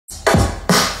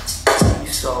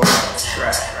soul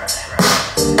track.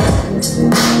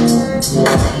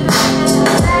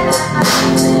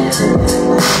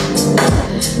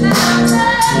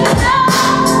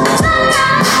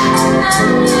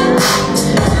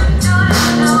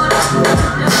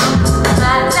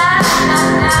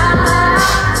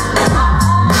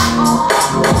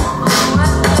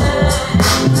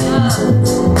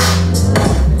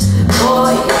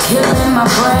 Boy, you're killing my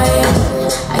brain.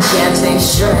 I can't think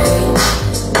straight.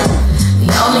 The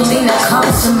only thing that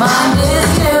comes to mind is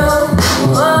you.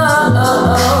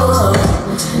 Whoa.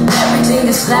 Everything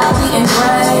is cloudy and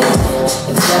gray,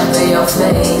 except for your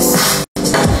face.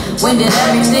 When did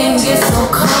everything get so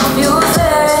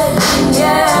confusing?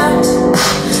 Yeah.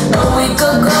 A week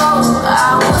ago,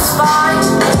 I was fine,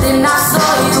 but then I saw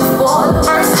you for the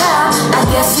first time. I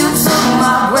guess you took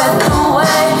my breath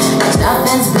away.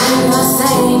 Nothing's been the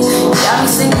same. Got me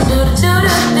singing do do do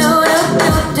do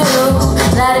do do do,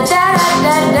 la da da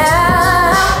da da.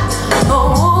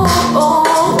 Oh oh oh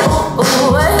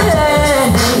oh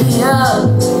hey, yeah.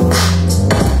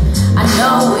 I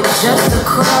know it's just a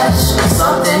crush,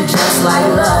 something just like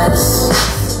lust,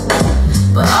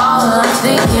 but all I'm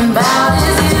thinking about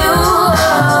is you.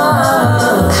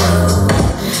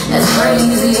 As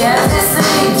crazy as it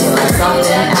seems, you're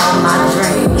something out my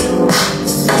dreams.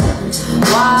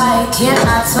 Why can't I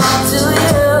talk to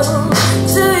you?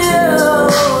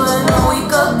 And a week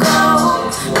ago,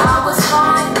 I was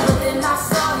fine, but then I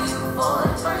saw you for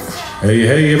the first time.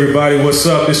 Hey everybody, what's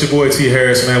up? It's your boy T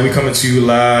Harris, man. We coming to you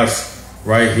live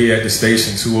right here at the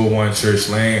station, 201 Church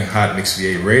Lane, Hot Mix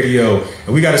VA Radio.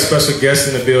 And we got a special guest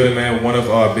in the building, man. One of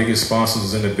our biggest sponsors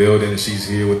is in the building. She's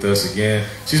here with us again.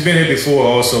 She's been here before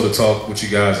also to talk with you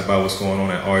guys about what's going on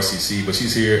at RCC, but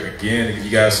she's here again to give you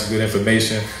guys some good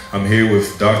information. I'm here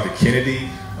with Dr. Kennedy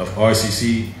of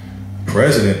RCC,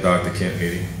 President Dr.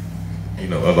 Kennedy,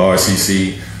 of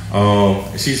RCC.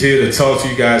 She's here to talk to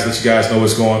you guys, let you guys know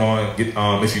what's going on.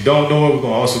 If you don't know her, we're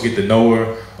going to also get to know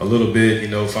her a little bit,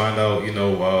 find out,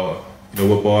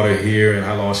 what brought her here and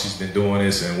how long she's been doing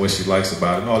this and what she likes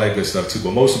about it and all that good stuff too.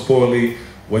 But most importantly,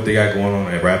 what they got going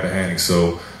on at Rappahannock.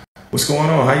 So what's going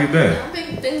on? How you been? I've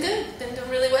been good. Been doing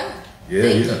really well.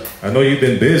 Yeah. I know you've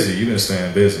been busy. You've been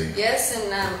staying busy. Yes,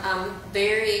 and I'm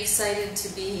very excited to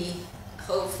be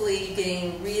hopefully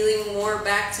getting really more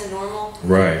back to normal.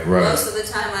 Right. Most of the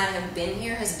time I have been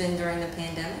here has been during the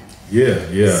pandemic.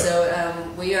 Yeah. So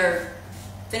we are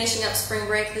finishing up spring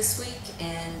break this week,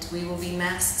 and we will be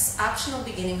masks optional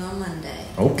beginning on Monday.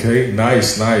 Okay,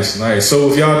 nice. So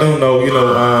if y'all don't know,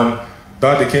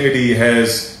 Dr. Kennedy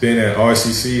has been at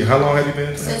RCC. How long have you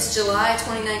been? Since July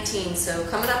 2019, so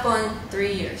coming up on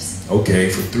 3 years. Okay,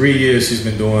 for 3 years she's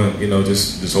been doing,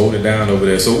 just holding it down over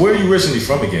there. So where are you originally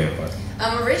from again?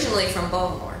 I'm originally from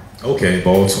Baltimore. Okay,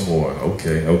 Baltimore.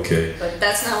 Okay. But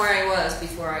that's not where I was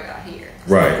before I got here.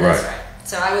 Right.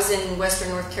 So I was in Western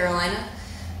North Carolina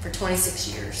for 26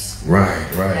 years. Right.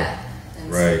 Yeah.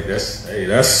 Right.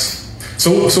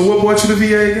 So what brought you to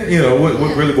VA again?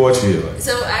 What really brought you here?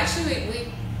 So actually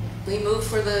we moved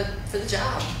for the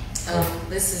job.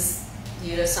 This is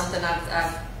something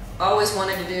I've always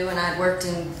wanted to do, and I'd worked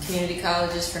in community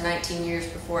colleges for 19 years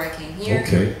before I came here.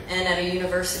 Okay. And at a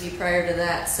university prior to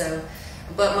that.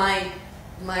 But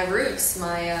my roots,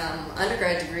 my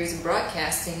undergrad degrees in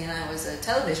broadcasting, and I was a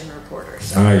television reporter.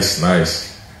 So.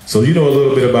 Nice. So you know a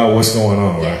little bit about what's going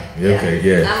on, right? Yeah. Okay,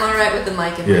 yeah. I'm all right with the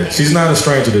mic in my hand. She's not a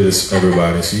stranger to this,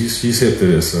 everybody. she's hip to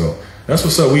this, so that's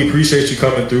what's up. We appreciate you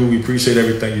coming through. We appreciate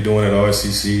everything you're doing at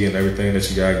RCC and everything that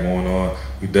you got going on.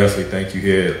 We definitely thank you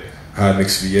here at Hot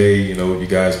Mix VA. You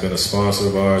guys been a sponsor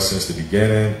of ours since the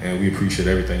beginning, and we appreciate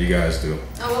everything you guys do.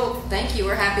 Oh, well, thank you.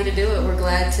 We're happy to do it. We're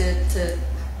glad to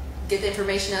get the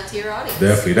information out to your audience.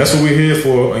 Definitely. That's what we're here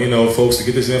for, folks, to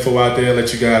get this info out there,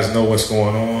 let you guys know what's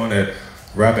going on at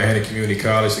Rappahannock Community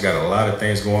College. They got a lot of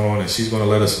things going on, and she's going to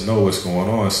let us know what's going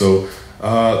on. So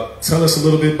tell us a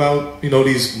little bit about,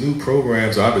 these new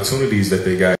programs, opportunities that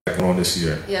they got going on this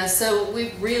year. Yeah, so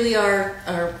we really are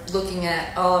looking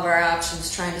at all of our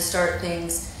options, trying to start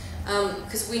things,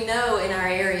 because we know in our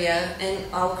area and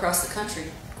all across the country,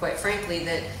 quite frankly,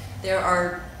 that there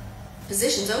are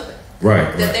positions open.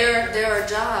 Right. That there are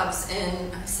jobs,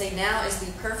 and I say now is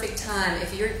the perfect time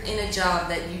if you're in a job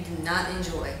that you do not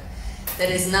enjoy, that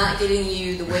is not getting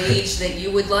you the wage that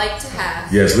you would like to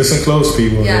have. Yes, listen close,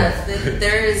 people. Yeah,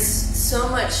 there is so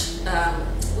much.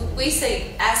 We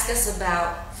say, ask us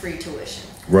about free tuition.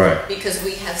 Right. Because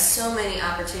we have so many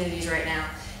opportunities right now,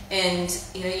 and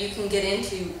you can get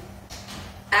into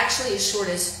actually as short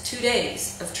as 2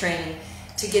 days of training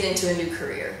to get into a new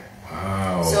career.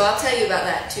 Wow. So I'll tell you about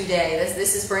that today.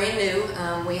 This is brand new.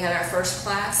 We had our first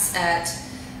class at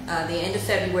the end of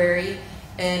February,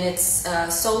 and it's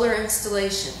solar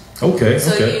installation. Okay.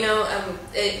 So okay. you know,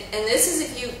 and this is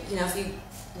if you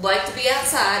like to be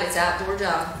outside, it's outdoor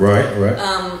job. Right. Right.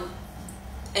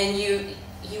 And you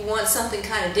want something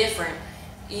kind of different.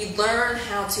 You learn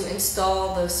how to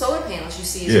install those solar panels you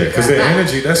see. Yeah, because the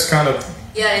energy, that's kind of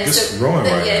and just growing right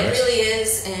now. Yeah, it really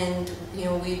is. And you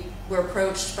know, we were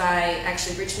approached by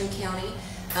actually Richmond County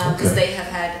because they have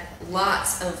had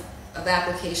lots of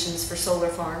applications for solar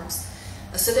farms.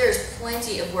 So there's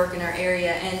plenty of work in our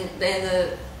area, and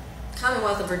the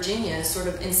Commonwealth of Virginia is sort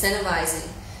of incentivizing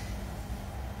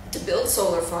to build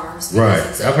solar farms. Right,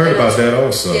 I've heard about that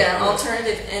also. Yeah,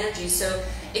 alternative energy. So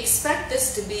expect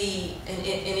this to be an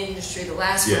industry that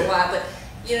lasts for a while. But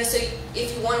you know, so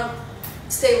if you want to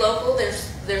stay local,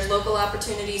 there's local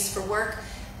opportunities for work.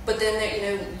 But then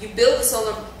you build a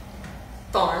solar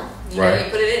farm, you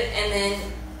put it in, and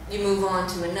then you move on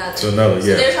to another. So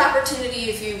there's opportunity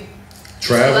if you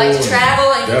like to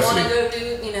travel and you want to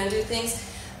go do things.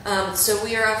 So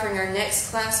we are offering our next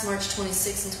class March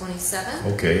 26th and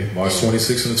 27th. Okay, March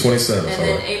 26th and the 27th. And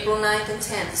then April 9th and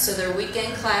 10th. So they're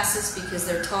weekend classes because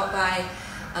they're taught by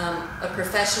a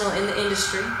professional in the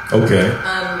industry. Okay.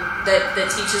 That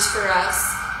teaches for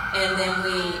us, and then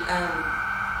we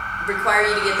require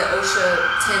you to get the OSHA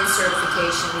 10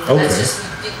 certification. Okay. That's just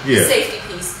the safety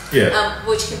piece.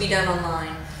 Which can be done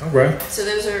online. All right. So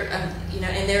those are,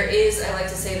 and there is, I like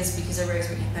to say this because everybody's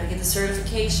got to get the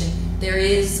certification. There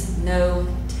is no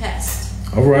test.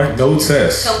 All right, no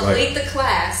test. Complete the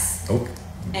class. Okay.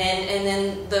 And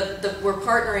then we're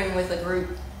partnering with a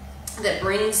group that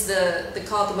brings they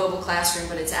call it the mobile classroom,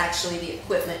 but it's actually the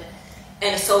equipment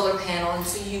and a solar panel, and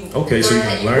so you work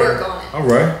on it. All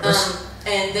right.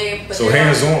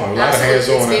 Hands-on, a lot of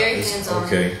hands-on. It's very hands-on.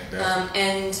 Okay.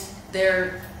 And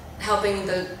they're helping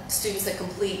the students that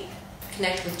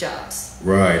connect with jobs.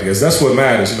 Right, because that's what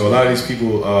matters. A lot of these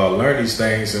people learn these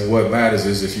things, and what matters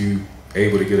is if you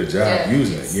able to get a job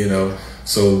using it.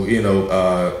 So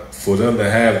for them to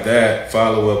have that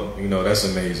follow up, that's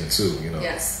amazing too.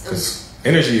 Yes, because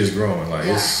energy is growing.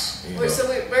 So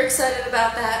we're excited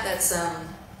about that. That's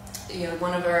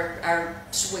one of our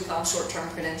we call short-term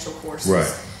credential courses.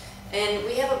 Right. And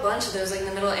we have a bunch of those. Like in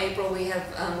the middle of April, we have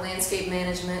landscape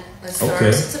management that starts.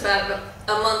 It's about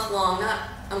a month long, not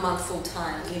a month full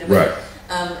time. Right.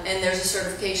 And there's a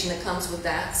certification that comes with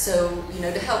that. So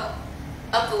to help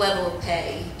up the level of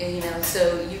pay.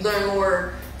 So you learn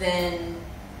more than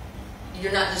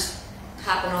you're not just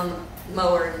hopping on the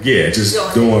mower. And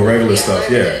just doing regular stuff.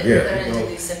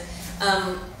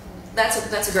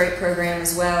 That's a great program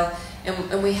as well.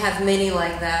 And we have many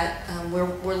like that.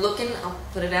 We're looking, I'll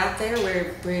put it out there,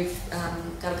 we've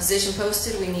got a position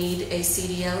posted. We need a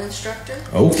CDL instructor.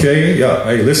 Okay, yeah.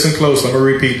 Hey, listen close. I'm going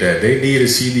to repeat that. They need a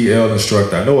CDL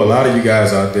instructor. I know a lot of you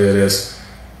guys out there that's,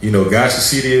 got your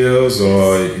CDLs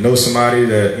or somebody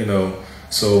that,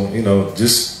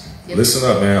 just listen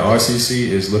up, man. RCC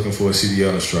is looking for a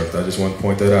CDL instructor. I just want to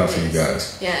point that out for you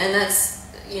guys. Yeah, and that's,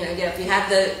 if you have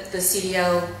the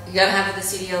CDL, you got to have the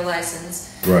CDL license.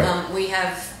 Right. We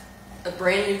have a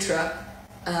brand new truck,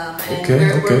 and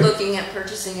we're looking at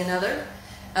purchasing another,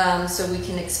 so we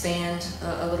can expand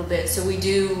a little bit. So we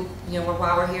do,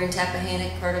 while we're here in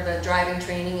Tappahannock, part of the driving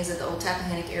training is at the old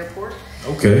Tappahannock Airport.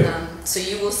 Okay. So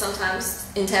you will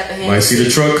sometimes in Tappahannock might see the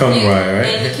truck coming right?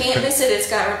 And you can't miss it. It's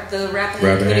got the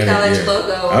Rappahannock Community College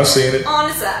logo. I've seen it on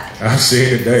the side. I've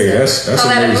seen it. That's call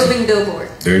that amazing. a moving billboard.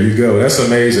 There you go. That's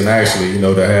amazing, actually.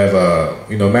 To have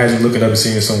imagine looking up and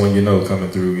seeing someone coming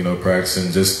through,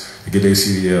 practicing just to get their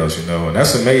CDLs, and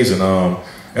that's amazing.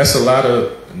 That's a lot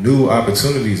of new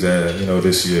opportunities that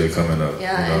this year coming up.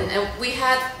 Yeah, and we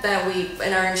had that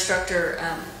and our instructor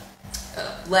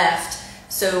left,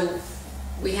 so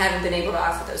we haven't been able to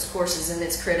offer those courses, and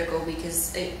it's critical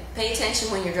because pay attention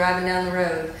when you're driving down the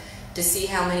road to see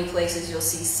how many places you'll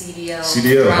see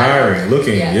CDL hiring,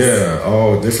 looking,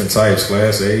 all different types,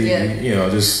 Class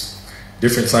A, just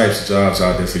different types of jobs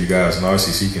out there for you guys, and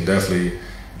RCC can definitely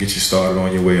get you started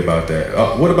on your way about that.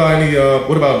 What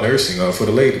about nursing for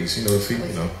the ladies?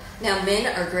 Now men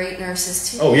are great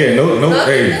nurses too. Oh yeah,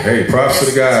 hey, props to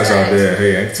the guys out there.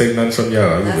 Hey, I ain't take nothing from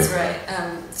y'all. That's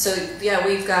right.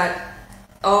 We've got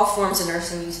all forms of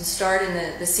nursing. You can start in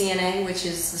the CNA, which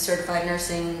is the Certified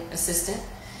Nursing Assistant,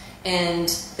 and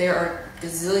there are a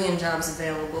gazillion jobs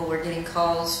available. We're getting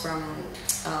calls from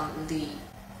the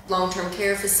long-term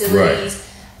care facilities,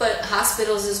 but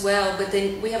hospitals as well. But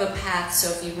then we have a path,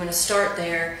 so if you're going to start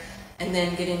there and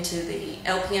then get into the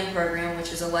LPN program,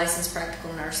 which is a licensed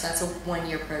practical nurse. That's a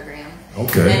 1-year program.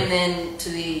 Okay. And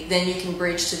then you can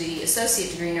bridge to the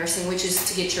associate degree nursing, which is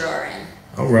to get your RN.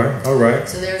 All right. All right.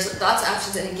 So there's lots of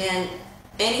options, and again,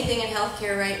 anything in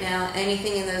healthcare right now,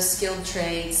 anything in those skilled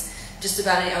trades, just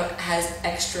about it has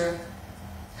extra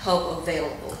help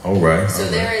available. All right. So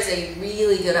there is a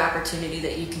really good opportunity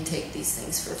that you can take these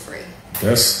things for free.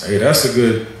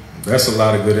 That's a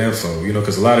lot of good info,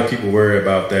 because a lot of people worry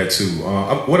about that too.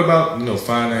 What about,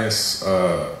 finance?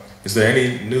 Is there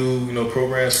any new,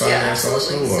 programs, finance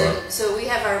also? So we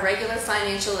have our regular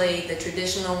financial aid, the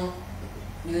traditional,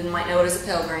 you might know it as a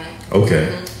Pell Grant.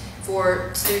 Okay.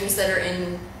 For students that are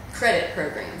in credit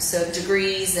programs, so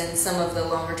degrees and some of the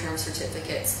longer term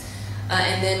certificates.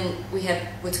 And then we have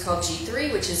what's called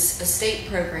G3, which is a state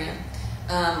program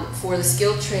for the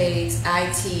skilled trades,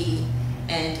 IT,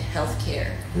 and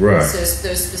healthcare. Right. So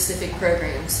those specific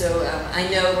programs. So I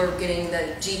know we're getting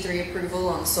the G3 approval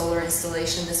on solar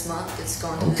installation this month. It's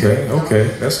gone to Okay,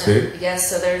 that's good. Yes,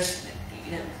 so there's,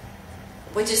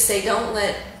 we just say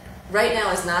right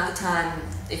now is not the time.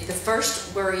 If the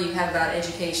first worry you have about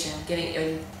education,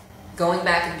 going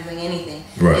back and doing anything,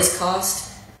 is cost,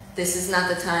 this is not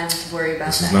the time to worry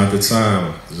about that. This is not the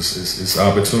time. It's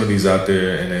opportunities out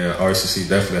there, and RCC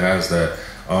definitely has that.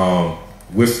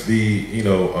 With the,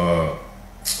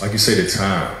 like you say, the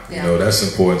time, that's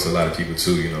important to a lot of people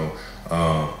too,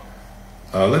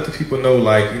 let the people know,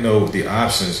 like, the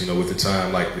options, with the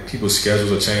time, like the people's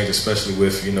schedules are changed, especially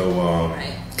with,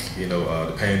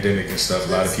 the pandemic and stuff.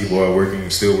 A lot of people are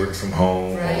still working from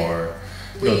home, or,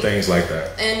 things like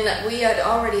that. And we had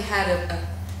already had a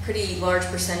pretty large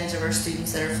percentage of our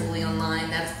students that are fully online.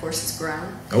 That, of course, has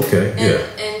grown. Okay,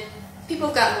 And people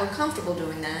have gotten more comfortable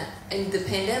doing that, and the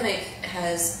pandemic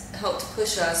has helped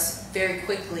push us very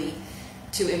quickly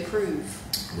to improve.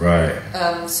 Right.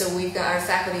 So our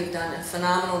faculty have done a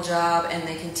phenomenal job, and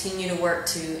they continue to work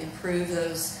to improve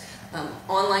those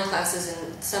online classes,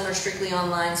 and some are strictly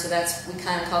online, so we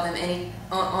kind of call them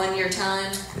on your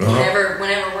time,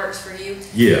 whenever works for you.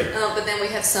 Yeah. But then we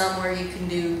have some where you can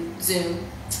do Zoom.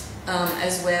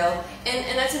 As well,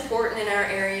 and that's important in our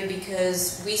area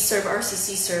because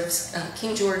RCC serves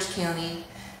King George County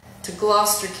to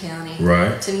Gloucester County,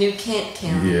 to New Kent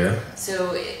County. Yeah.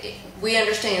 So we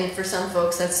understand for some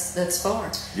folks that's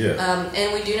far. Yeah.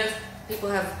 And we do know people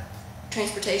have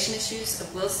transportation issues. I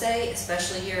will say,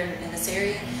 especially here in this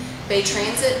area, Bay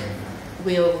Transit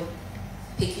will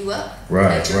pick you up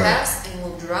at your house and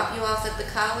will drop you off at the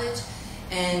college,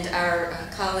 and our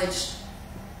college.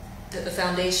 The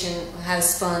foundation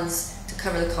has funds to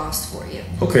cover the cost for you.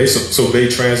 Okay, so Bay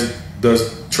Transit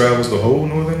travels the whole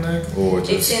Northern Neck, or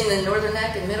just? It's in the Northern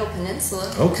Neck and Middle Peninsula.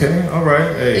 Okay, all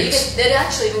right. Hey. It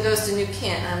actually even goes to New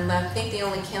Kent. I think the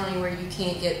only county where you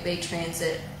can't get Bay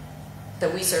Transit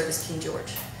that we serve is King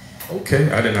George.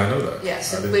 Okay, I did not know that.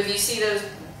 Yes, if you see those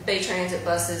Bay Transit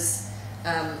buses,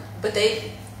 but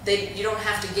you don't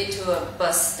have to get to a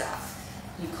bus stop.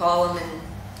 You call them and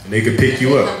they can pick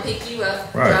you up. Come pick you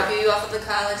up, drop you off at the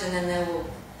college, and then they will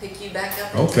pick you back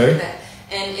up. Okay.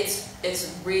 And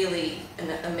it's really an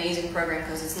amazing program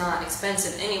because it's not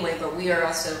expensive anyway, but we are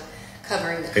also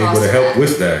covering the cost. Able to help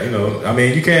with that, I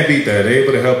mean, you can't beat that. They're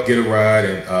able to help get a ride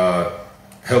and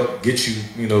help get you,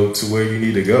 to where you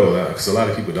need to go. Because a lot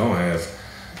of people don't have,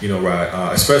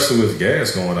 ride, especially with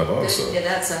gas going up also. Yeah,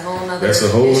 that's a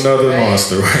whole nother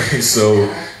monster, right? So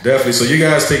definitely. So you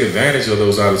guys take advantage of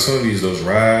those opportunities, those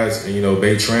rides, and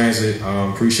Bay Transit.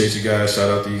 Appreciate you guys. Shout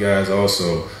out to you guys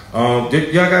also. Y'all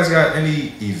guys got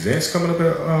any events coming up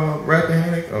at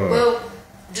Rappahannock? Well,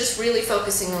 just really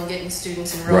focusing on getting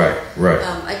students enrolled. Right.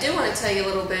 I do want to tell you a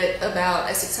little bit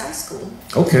about Essex High School.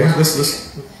 Okay,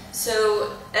 let's.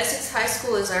 So Essex High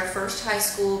School is our first high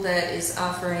school that is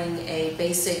offering a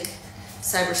basic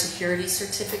cybersecurity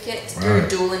certificate through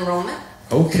dual enrollment.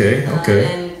 Okay.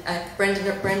 And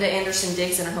Brenda Anderson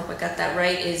Diggs, and I hope I got that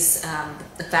right, is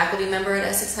the faculty member at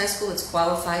Essex High School that's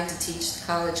qualified to teach the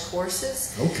college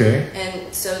courses. Okay.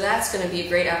 And so that's going to be a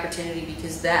great opportunity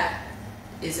because that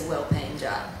is a well-paying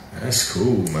job. That's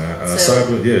cool, man.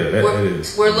 That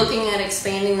is. We're looking at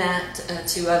expanding that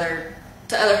to other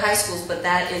high schools, but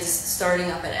that is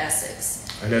starting up at Essex.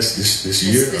 And that's this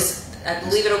year? I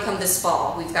believe it'll come this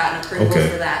fall. We've gotten approval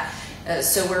for that.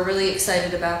 So we're really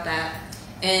excited about that.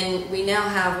 And we now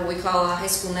have what we call a high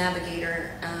school navigator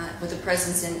with a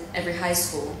presence in every high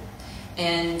school.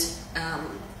 And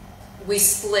we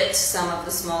split some of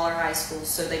the smaller high schools,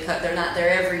 so they're not there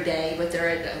every day, but they're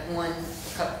at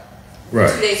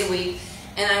 2 days a week.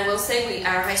 And I will say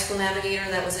our high school navigator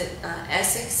that was at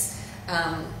Essex,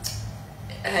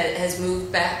 has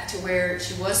moved back to where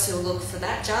she was to look for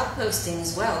that job posting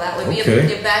as well. That would be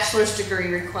a bachelor's degree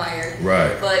required.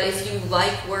 Right. But if you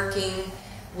like working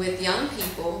with young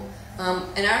people,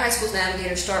 and our high school's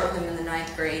navigators start with them in the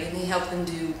 9th grade, and they help them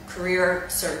do career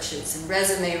searches and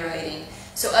resume writing.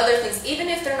 So other things, even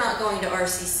if they're not going to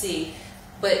RCC,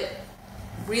 but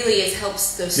really it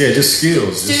helps those just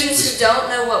skills. Students who don't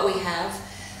know what we have.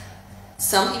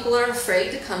 Some people are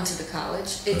afraid to come to the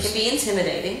college. It can be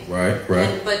intimidating. Right.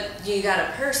 But you got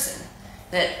a person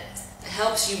that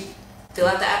helps you fill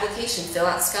out the application, fill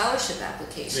out scholarship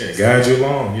applications. Yeah, guide you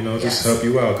along, just help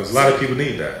you out, because a lot of people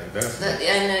need that. Definitely.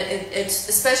 And it's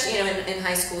especially, in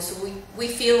high school, so we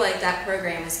feel like that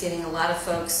program is getting a lot of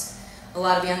folks, a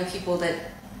lot of young people that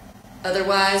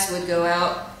otherwise would go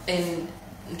out and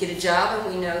get a job,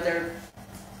 and we know there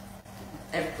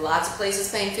are lots of places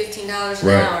paying $15 an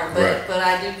hour, but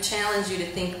I do challenge you to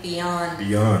think beyond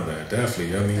that.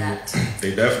 Definitely. I mean,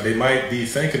 they might be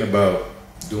thinking about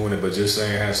doing it, but just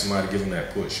saying have somebody give them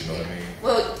that push. You know what I mean?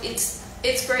 Well, it's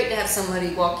great to have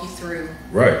somebody walk you through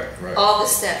all the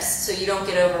steps so you don't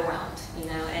get overwhelmed.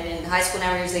 And in high school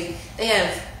nowadays they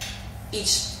have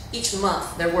each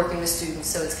month they're working with students,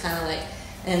 so it's kind of like.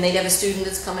 And they'd have a student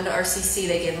that's coming to RCC,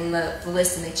 they give them the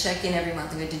list and they check in every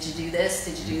month and go, did you do this?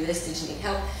 Did you do this? Did you need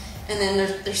help? And then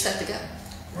they're set to go.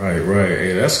 Right.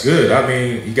 Hey, that's good. I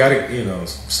mean, you got to,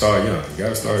 start young. You got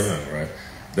to start young, right?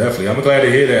 Definitely. I'm glad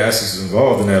to hear that Essex is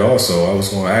involved in that also. I was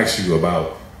going to ask you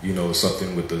about,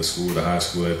 something with the school, the high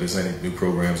school, if there's any new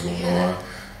programs going on.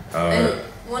 And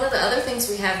one of the other things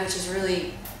we have, which is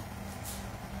really,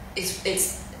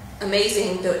 it's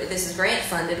amazing, though this is grant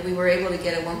funded, we were able to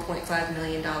get a $1.5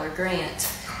 million grant.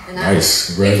 And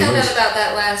nice. We found out about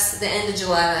that the end of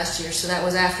July last year, so that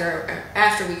was after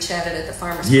we chatted at the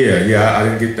farmers market. Yeah, I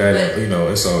didn't get that. But,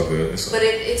 it's all good.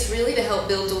 It's really to help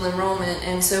build dual enrollment.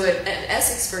 And so at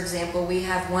Essex, for example, we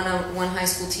have one high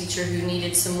school teacher who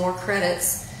needed some more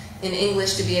credits in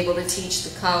English to be able to teach the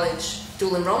college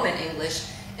dual enrollment English.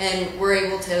 And we're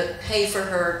able to pay for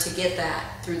her to get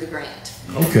that through the grant.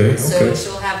 Okay. So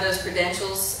she'll have those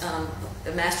credentials, a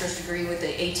master's degree with the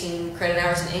 18 credit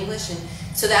hours in English, and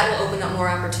so that will open up more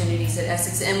opportunities at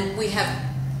Essex. And we have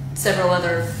several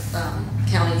other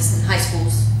counties and high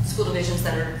schools, school divisions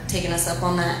that are taking us up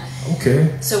on that.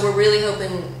 Okay. So we're really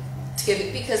hoping to give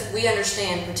it, because we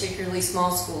understand, particularly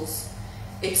small schools,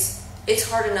 it's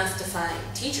hard enough to find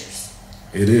teachers.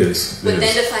 It is. But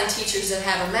then to find teachers that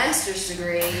have a master's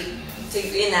degree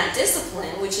in that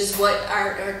discipline, which is what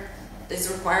is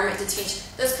a requirement to teach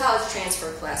those college transfer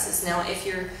classes. Now, if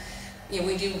we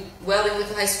do welding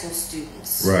with high school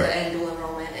students and dual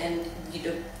enrollment, and you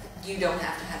don't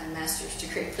have to have a master's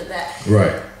degree for that.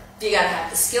 Right. You got to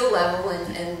have the skill level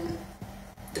and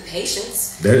the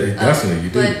patience. Definitely,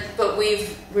 you do. But we're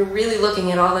really looking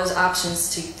at all those options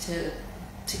to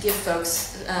give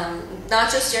folks, not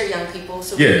just our young people,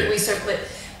 so we serve,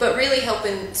 but really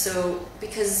helping, so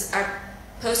because our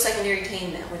post-secondary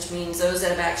attainment, which means those that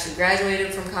have actually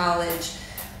graduated from college,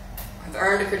 have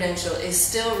earned a credential, is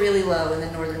still really low in the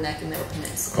northern neck and middle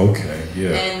peninsula. Okay,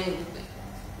 yeah. And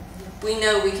we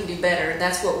know we can do better.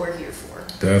 That's what we're here for.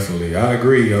 Definitely, I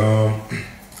agree.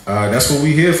 That's what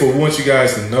we're here for. We want you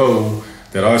guys to know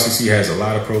that RCC has a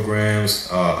lot of programs,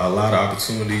 a lot of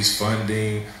opportunities,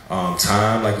 funding,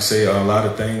 time. Like you say, a lot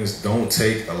of things don't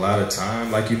take a lot of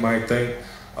time like you might think.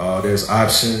 There's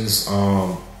options,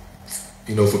 for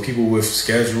people with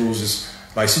schedules. Just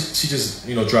like she just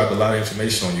dropped a lot of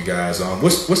information on you guys.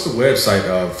 What's the website,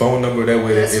 phone number, that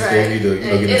way if they need to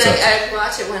get in touch? I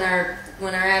watch it when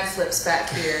our ad flips back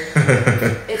here.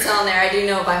 It's on there. I do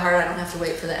know it by heart. I don't have to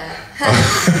wait for the ad.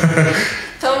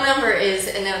 Phone number is,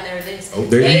 and now there it is. Oh,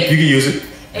 there you can use it.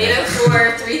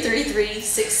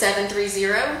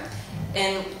 804-333-6730,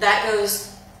 and that goes.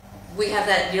 We have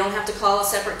that. You don't have to call a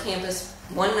separate campus.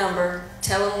 One number.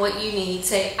 Tell them what you need.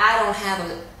 Say, I don't have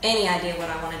any idea what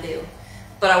I want to do,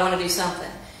 but I want to do something,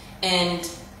 and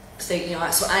say,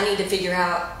 so I need to figure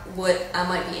out what I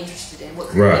might be interested in.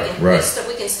 What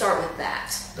we can start with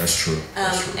that. That's true.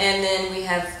 And then we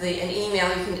have an email.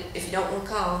 You can, if you don't want to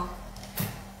call.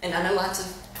 And I know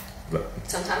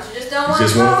sometimes you just don't want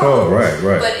to call. Right.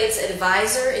 But it's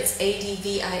advisor, it's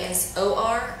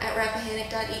ADVISOR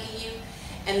 @rappahannock.edu.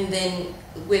 And then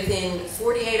within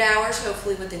 48 hours,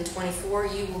 hopefully within 24,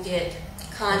 you will get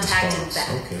contacted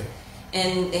back. Okay.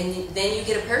 And then you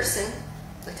get a person,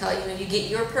 you get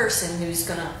your person who's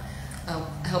going to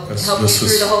help you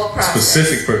through the whole process.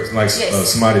 Specific person, like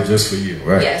somebody just for you,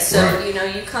 right? Yes, so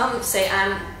you come, say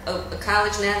I'm a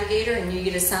college navigator, and you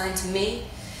get assigned to me.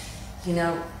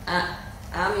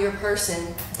 I'm your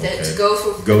person Okay. to go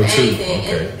for Go to, anything.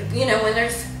 okay. And you know, when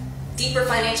there's deeper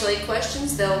financial aid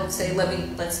questions, they'll say,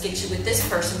 let's get you with this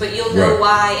person, but you'll know Right.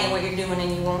 why and what you're doing,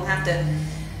 and you won't have to.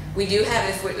 We do have,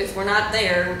 if we're not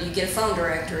there, you get a phone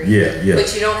directory. Yeah, yeah.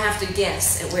 But you don't have to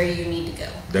guess at where you need to go.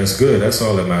 That's good. That's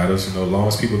all that matters. You know, as long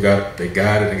as people got it, and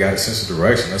got a sense of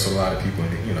direction, that's what a lot of people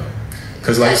need, you know.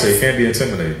 Because like I say, it can be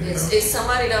intimidating, you know. It's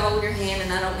somebody to hold your hand,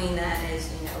 and I don't mean that as,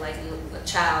 you know, like a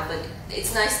child, but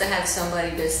it's nice to have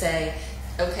somebody to say,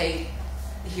 okay,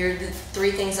 here are the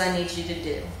 3 things I need you to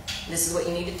do. This is what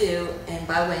you need to do, and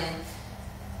by when,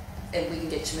 and we can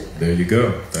get you moving. There you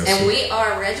go. That's And it. we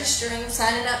are registering,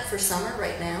 signing up for summer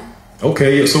right now.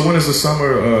 Okay, yeah, so when does the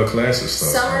summer classes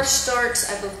start? Summer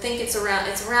starts, I think it's around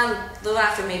a little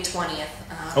after May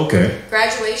 20th. Okay.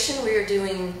 Graduation, we are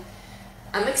doing,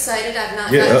 I'm excited, I've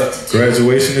not Yeah, gotten to do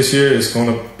graduation this year is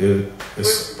gonna.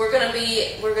 We're gonna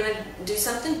do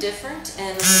something different,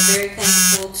 and we're very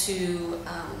thankful to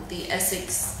the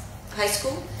Essex High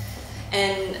School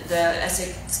and the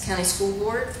Essex County School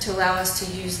Board to allow us to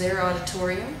use their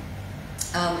auditorium,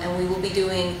 and we will be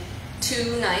doing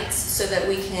 2 nights so that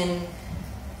we can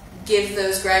give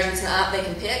those graduates they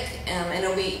can pick, and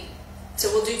it'll be, so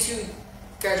we'll do 2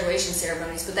 graduation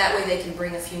ceremonies, but that way they can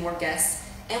bring a few more guests.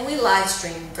 And we live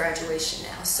stream graduation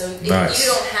now, so Nice.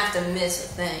 you don't have to miss a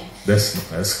thing.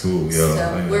 That's cool, yo.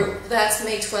 So that's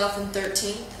May 12th and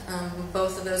 13th,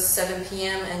 both of those 7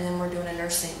 p.m. And then we're doing a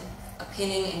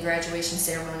pinning and graduation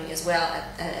ceremony as well at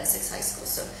Essex High School.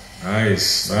 So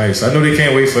Nice. I know they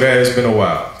can't wait for that. It's been a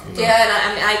while. You know?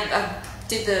 yeah,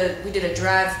 and we did a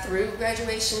drive-through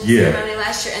graduation Yeah. ceremony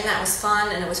last year, and that was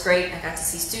fun and it was great. I got to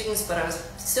see students, but I was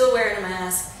still wearing a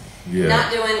mask, Yeah.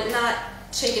 not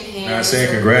shaking hands. Not saying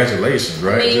congratulations,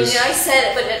 right? I mean, Just- I said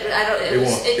it, but I don't.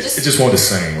 it just wasn't the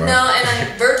same, right? No, and I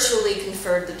virtually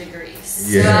conferred the degrees.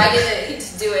 Yeah. So I get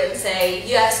to do it and say,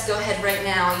 yes, go ahead right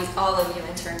now, all of you,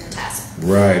 and turn your task.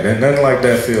 Right, and nothing like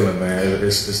that feeling, man.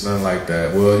 It's nothing like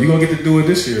that. Well, you're gonna get to do it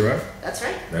this year, right? That's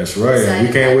right. That's right, and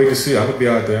we can't wait to see it. I'm gonna be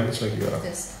out there. I'm gonna check you out.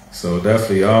 Yes. So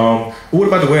definitely. What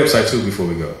about the website too? Before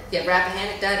we go, Yeah,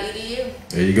 rappahannock.edu.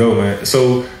 there you go, man.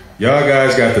 So y'all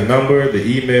guys got the number, the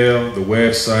email, the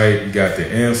website. You got the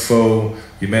info.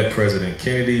 You met President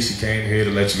Kennedy. She came here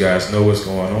to let you guys know what's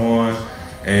going on,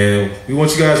 and we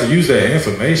want you guys to use that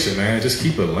information, man. Just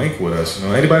keep a link with us. You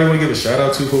know, anybody want to give a shout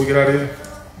out to before we get out of here?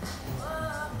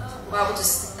 Well, we'll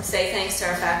just say thanks to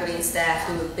our faculty and staff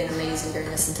who have been amazing during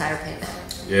this entire pandemic.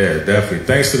 Yeah, definitely.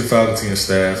 Thanks to the faculty and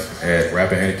staff at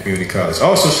Rappahannock Community College.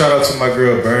 Also, shout out to my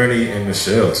girl Bernie and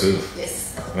Michelle too.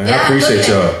 Yes. Man, I appreciate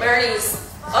y'all. Bernie's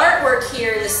artwork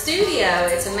here in the studio.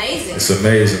 It's amazing. It's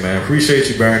amazing, man. Appreciate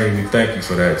you, Bernie. We thank you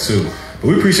for that too. But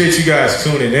we appreciate you guys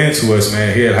tuning in to us,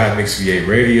 man, here at Hot Mix VA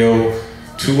Radio,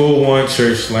 201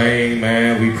 Church Lane,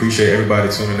 man. We appreciate everybody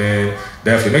tuning in.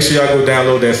 Definitely. Make sure y'all go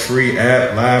download that free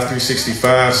app, Live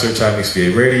 365. Search Hot Mix VA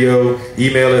Radio.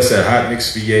 Email us at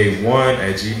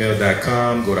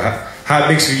hotmixva1@gmail.com. Go to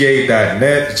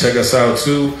hotmixva.net to check us out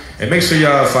too. And make sure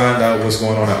y'all find out what's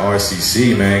going on at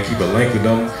RCC, man. Keep a link with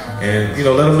them. And, you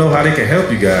know, let them know how they can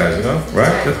help you guys, you know,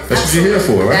 right? That's what you're here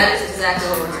for, right? That is exactly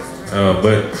what we're here for.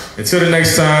 But until the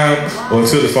next time, or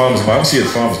until the farmer's market, I'm see you at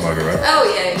the farmer's market, right? Oh,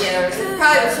 yeah.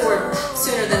 Probably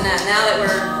sooner than that. Now that we're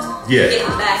getting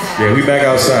back out. Yeah, we back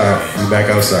outside.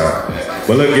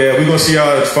 But look, yeah, we're going to see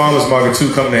y'all at the farmer's market too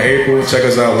coming in April. Check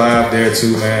us out live there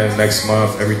too, man, next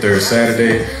month, every third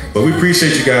Saturday. But we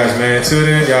appreciate you guys, man. Until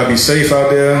then, y'all be safe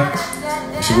out there.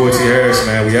 It's your boy T. Harris,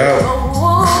 man. We out.